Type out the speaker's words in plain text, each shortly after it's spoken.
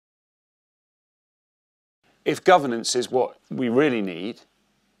if governance is what we really need,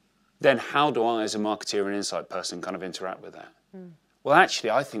 then how do I, as a marketeer and insight person, kind of interact with that? Well,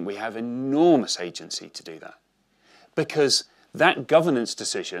 actually, I think we have enormous agency to do that, because that governance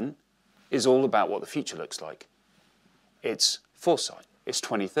decision is all about what the future looks like. It's foresight. It's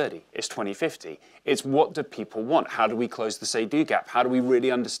 2030. It's 2050. It's what do people want? How do we close the say-do gap? How do we really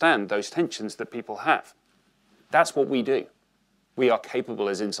understand those tensions that people have? That's what we do. We are capable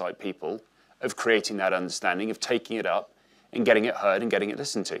as insight people of creating that understanding, of taking it up and getting it heard and getting it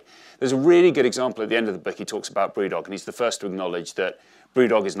listened to. There's a really good example at the end of the book. He talks about BrewDog, and he's the first to acknowledge that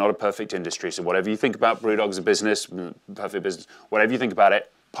BrewDog is not a perfect industry. So whatever you think about BrewDog as a business, perfect business, whatever you think about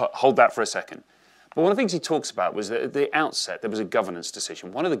it, hold that for a second. But one of the things he talks about was that at the outset, there was a governance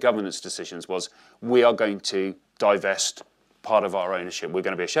decision. One of the governance decisions was we are going to divest part of our ownership. We're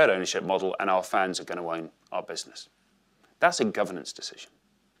going to be a shared ownership model, and our fans are going to own our business. That's a governance decision.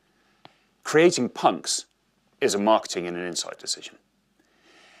 Creating punks is a marketing and an insight decision.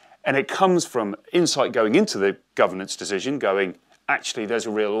 And it comes from insight going into the governance decision, going, actually, there's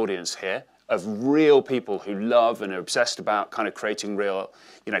a real audience here of real people who love and are obsessed about kind of creating real,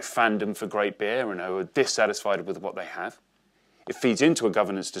 fandom for great beer and are dissatisfied with what they have. It feeds into a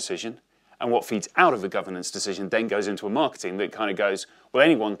governance decision, and what feeds out of a governance decision then goes into a marketing that kind of goes, well,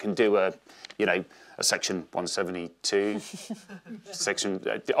 anyone can do a section 172 section,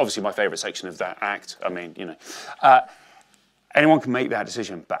 obviously my favorite section of that act. I mean, anyone can make that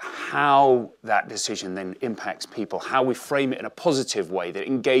decision, but how that decision then impacts people, how we frame it in a positive way that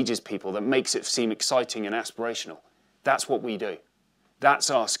engages people, that makes it seem exciting and aspirational, that's what we do. That's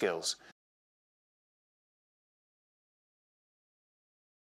our skills.